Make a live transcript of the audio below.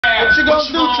What you gonna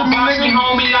do to me, nigga?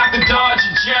 Homie, I can dodge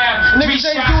a jab. Niggas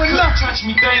ain't doing nothing. Touch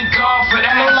me, thank God for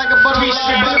that. Look like a butterfly,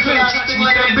 Touch me,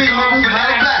 thank God for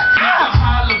that. Holla back.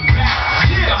 Holla back.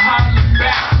 Nigga, holla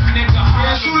back. Nigga,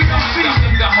 holla back.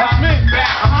 Nigga, holla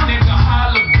back. Nigga,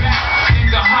 holla back.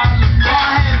 Nigga, holla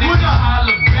back. Nigga,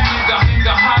 holla back.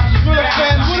 Nigga, holla back. What up,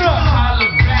 fans? What up? Holla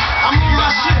back. I'm on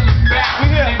my shit. We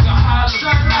here. Nigga, holla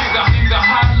back. Nigga,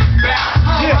 holla back.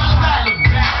 Yeah. Holla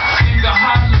back. Nigga,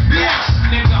 holla back.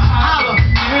 Nigga, holla.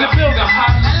 In the building. Nigga,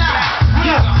 holla back.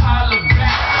 Nigga, holla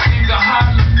back. Nigga,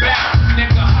 holla back.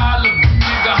 Nigga, holla.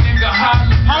 Nigga,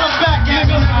 holla. Holla back,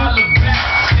 nigga. Nigga, holla back.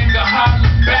 Nigga, holla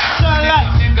back.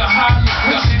 Nigga, holla.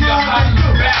 Nigga,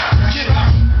 holla back.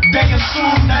 They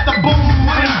assume that the boom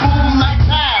wouldn't boom like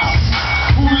pow.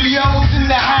 Julio's in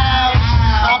the house.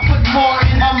 I put more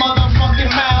in my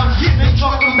motherfucking mouth. They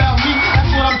talking about me,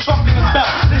 that's what I'm talking about.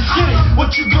 Let's get it.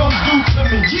 What you gonna do to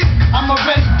me? I'm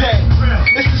already dead.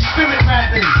 It's the spirit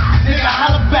rapping. Nigga,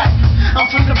 holla back.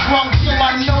 I'm from the Bronx, so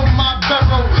I know my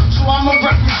borough. So I'ma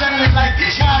represent it like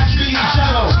Cosby and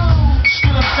Jello.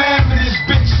 Still a fan with this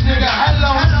bitch, nigga.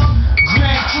 Hello.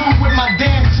 Grand crew with my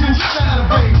damn crew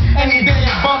celebrate. Any day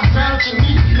above ground to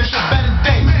me, it's a better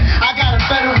day. I got a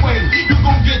better way. You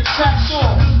gon' get tapped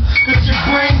off, cause your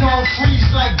brain on freeze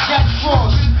like Jack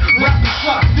Frost. Rappers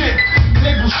suck dick,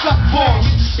 labels suck balls.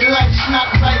 Your life's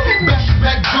not right, best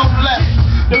bet go left.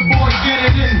 The boy get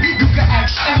it in, you can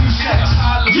ask any sex. Nigga,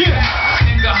 holla back.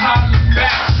 Nigga, holla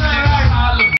back.